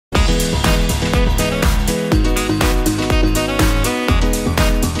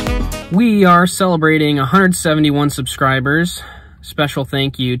We are celebrating 171 subscribers. Special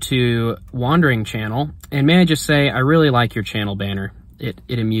thank you to Wandering Channel. And may I just say, I really like your channel banner. It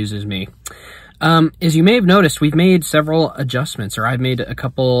amuses me. As you may have noticed, we've made several adjustments, or I've made a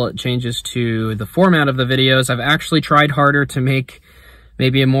couple changes to the format of the videos. I've actually tried harder to make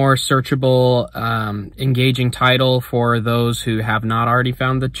maybe a more searchable, engaging title for those who have not already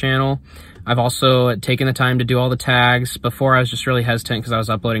found the channel. I've also taken the time to do all the tags. Before, I was just really hesitant because I was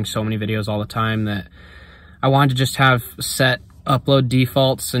uploading so many videos all the time that I wanted to just have set upload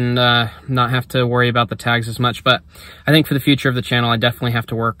defaults and not have to worry about the tags as much. But I think for the future of the channel, I definitely have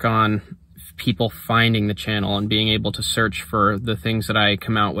to work on people finding the channel and being able to search for the things that I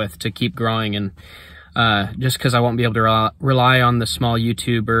come out with to keep growing. And just because I won't be able to rely on the small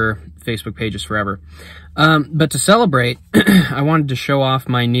YouTube or Facebook pages forever. But to celebrate, I wanted to show off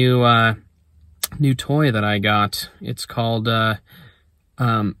my new toy that I got. It's called Air.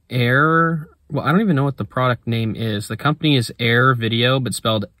 Well, I don't even know what the product name is. The company is Air Video, but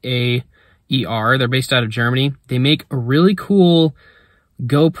spelled A-E-R. They're based out of Germany. They make a really cool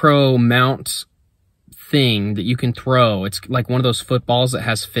GoPro mount thing that you can throw. It's like one of those footballs that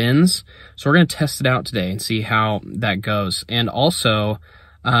has fins. So we're going to test it out today and see how that goes. And also,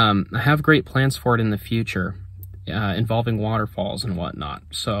 I have great plans for it in the future, involving waterfalls and whatnot.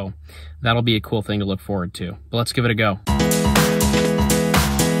 So that'll be a cool thing to look forward to. But let's give it a go.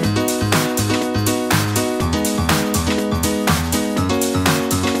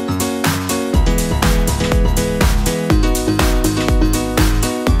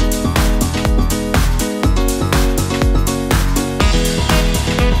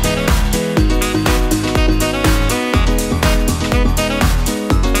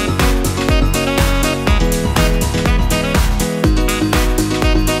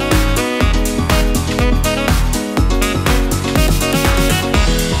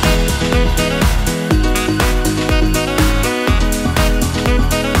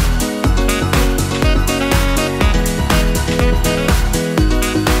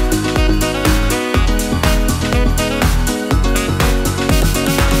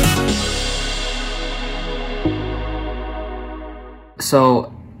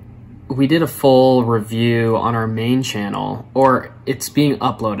 So we did a full review on our main channel, or it's being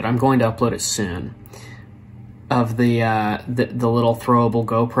uploaded. I'm going to upload it soon, of the little throwable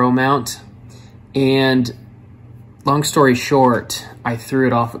GoPro mount. And long story short, I threw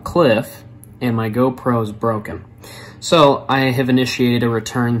it off a cliff and my GoPro is broken. So I have initiated a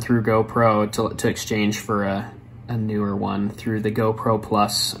return through GoPro to exchange for a newer one through the GoPro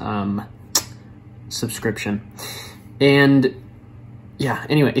Plus subscription. And yeah,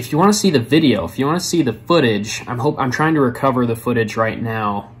 anyway, if you want to see the video, if you want to see the footage, I'm trying to recover the footage right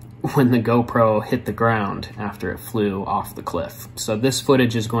now when the GoPro hit the ground after it flew off the cliff. So this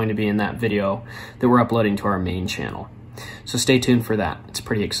footage is going to be in that video that we're uploading to our main channel. So stay tuned for that. It's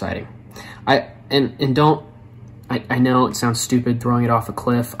pretty exciting. I know it sounds stupid throwing it off a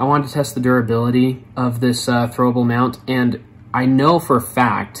cliff. I wanted to test the durability of this throwable mount, and I know for a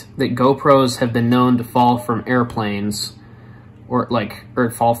fact that GoPros have been known to fall from airplanes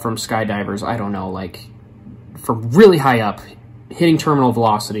or fall from skydivers, I don't know, like from really high up, hitting terminal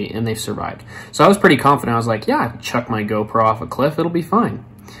velocity, and they've survived. So I was pretty confident. I was like, yeah, I can chuck my GoPro off a cliff, it'll be fine.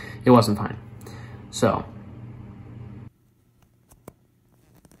 It wasn't fine. So